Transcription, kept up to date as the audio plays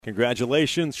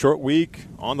Congratulations. Short week.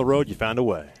 On the road, you found a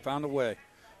way. Found a way.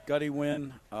 Gutty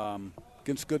win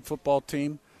against a good football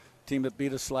team. Team that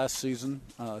beat us last season.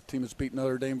 Team that's beat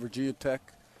Notre Dame, Virginia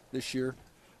Tech this year,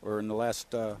 or in the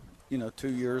last 2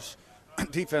 years.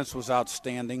 Defense was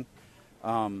outstanding.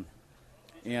 And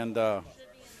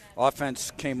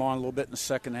offense came on a little bit in the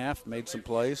second half, made some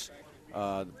plays.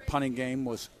 The punting game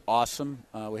was awesome.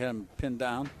 We had him pinned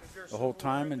down the whole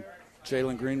time, and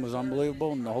Jalen Green was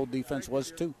unbelievable, and the whole defense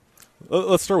was too.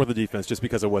 Let's start with the defense just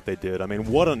because of what they did. I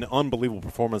mean, what an unbelievable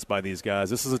performance by these guys.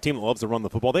 This is a team that loves to run the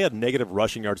football. They had negative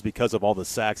rushing yards because of all the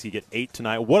sacks. You get 8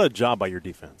 tonight. What a job by your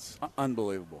defense.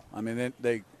 Unbelievable. I mean,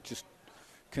 they just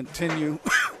continue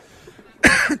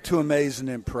to amaze and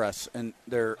impress, and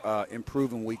they're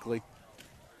improving weekly.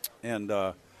 And,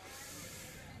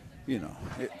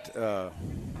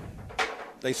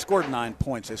 they scored 9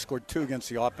 points. They scored 2 against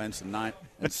the offense and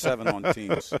 7 on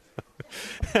teams.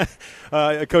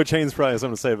 Coach Haynes probably has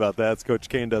something to say about that. Coach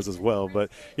Kane does as well. But,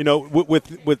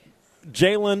 with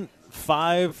Jalen,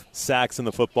 5 sacks in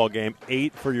the football game,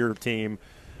 8 for your team.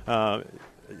 Are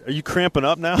you cramping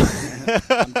up now?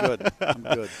 I'm good.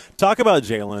 Talk about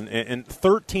Jalen and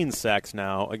 13 sacks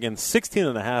now. Again,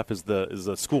 16.5 is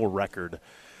the school record.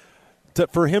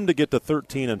 For him to get to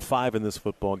 13 and 5 in this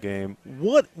football game,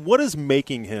 what is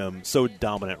making him so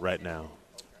dominant right now?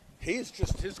 He's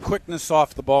just his quickness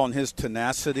off the ball and his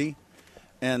tenacity,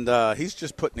 and he's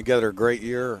just putting together a great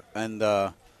year. And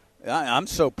I'm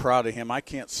so proud of him. I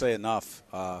can't say enough.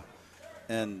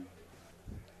 And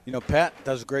Pat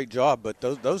does a great job, but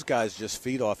those guys just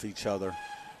feed off each other,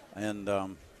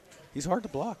 and he's hard to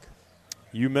block.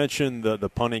 You mentioned the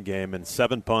punting game, and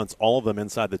 7 punts, all of them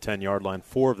inside the 10-yard line,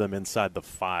 4 of them inside the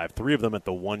 5, 3 of them at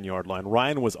the 1-yard line.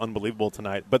 Ryan was unbelievable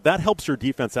tonight, but that helps your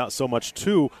defense out so much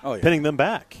too, pinning them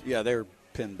back. Yeah, they were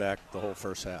pinned back the whole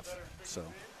first half. So,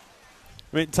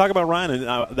 I mean, talk about Ryan,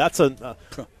 and that's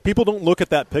people don't look at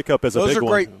that pickup as a big one. Those are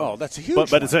great. Oh, that's a huge one.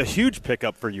 But it's a huge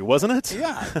pickup for you, wasn't it?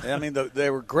 Yeah. I mean, they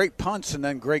were great punts and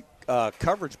then great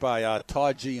coverage by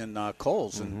Taji and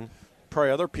Coles and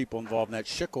probably other people involved in that.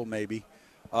 Schickel maybe.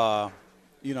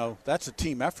 That's a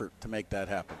team effort to make that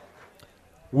happen.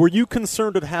 Were you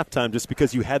concerned at halftime just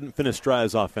because you hadn't finished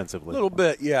drives offensively? A little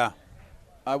bit, yeah.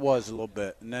 I was a little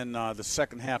bit. And then the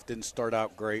second half didn't start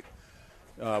out great.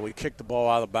 We kicked the ball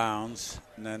out of bounds,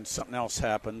 and then something else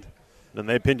happened. Then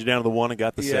they pinned you down to the 1 and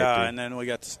got the safety. Yeah, and then we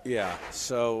got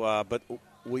So, but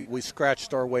we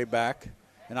scratched our way back,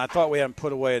 and I thought we hadn't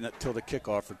put away until the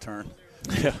kickoff return.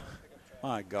 Yeah.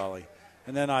 My golly.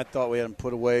 And then I thought we had him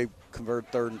put away,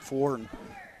 convert 3rd and 4, and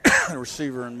a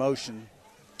receiver in motion,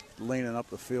 leaning up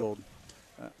the field.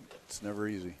 It's never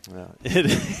easy. Yeah.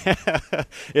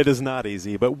 It is not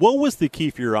easy. But what was the key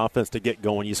for your offense to get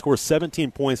going? You scored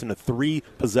 17 points in a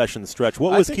 3-possession stretch.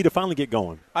 What was key to finally get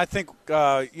going? I think we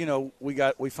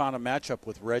found a matchup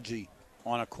with Reggie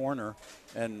on a corner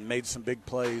and made some big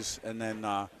plays, and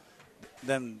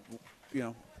then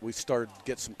we started to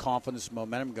get some confidence,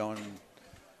 momentum going. And,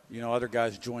 other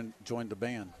guys joined the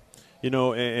band.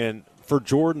 And for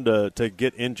Jordan to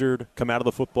get injured, come out of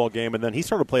the football game, and then he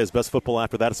started to play his best football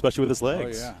after that, especially with his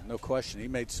legs. Oh, yeah, no question. He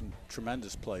made some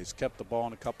tremendous plays, kept the ball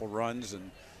in a couple runs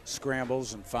and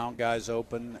scrambles and found guys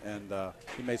open, and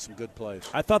he made some good plays.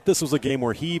 I thought this was a game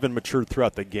where he even matured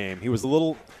throughout the game. He was a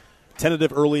little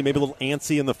tentative early, maybe a little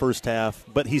antsy in the first half,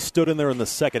 but he stood in there in the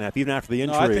second half, even after the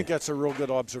injury. No, I think that's a real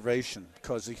good observation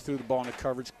because he threw the ball into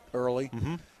coverage early,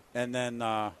 and then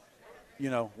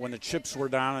when the chips were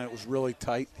down and it was really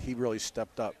tight, he really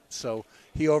stepped up. So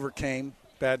he overcame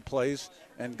bad plays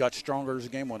and got stronger as the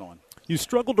game went on. You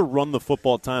struggled to run the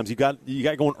football at times. You got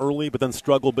going early, but then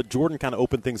struggled. But Jordan kind of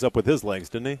opened things up with his legs,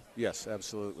 didn't he? Yes,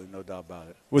 absolutely, no doubt about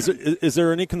it. Is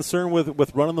there any concern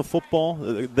with running the football?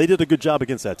 They did a good job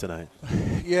against that tonight.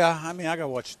 Yeah, I mean, I got to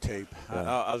watch the tape.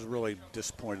 Yeah. I was really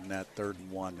disappointed in that 3rd and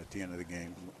 1 at the end of the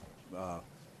game.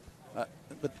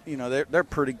 But they're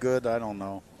pretty good. I don't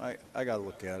know. I got to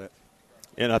look at it.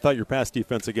 And I thought your pass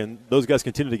defense, again, those guys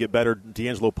continue to get better.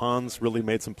 D'Angelo Pons really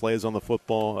made some plays on the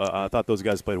football. I thought those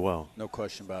guys played well. No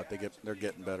question about it. They're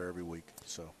getting better every week.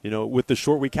 So with the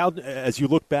short week, as you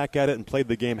look back at it and played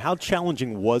the game, how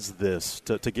challenging was this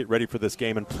to get ready for this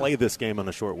game and play this game on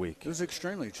a short week? It was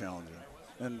extremely challenging,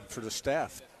 and for the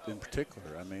staff in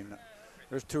particular. I mean,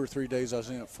 there's 2 or 3 days I was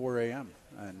in at 4 a.m.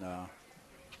 and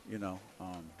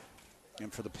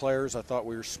and for the players, I thought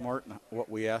we were smart in what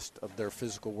we asked of their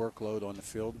physical workload on the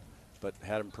field, but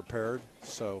had them prepared.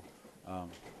 So,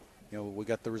 we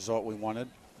got the result we wanted.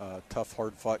 Tough,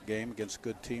 hard-fought game against a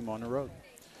good team on the road.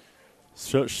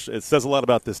 It says a lot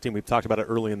about this team. We've talked about it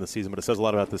early in the season, but it says a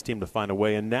lot about this team to find a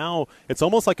way. And now it's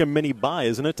almost like a mini bye,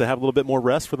 isn't it, to have a little bit more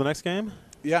rest for the next game?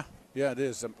 Yeah, it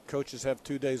is. Coaches have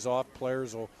 2 days off.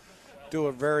 Players will do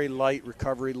a very light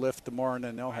recovery lift tomorrow, and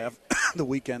then they'll have the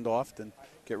weekend off and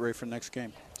get ready for the next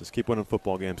game. Just keep winning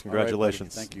football games.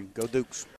 Congratulations. All right, thank you. Go Dukes.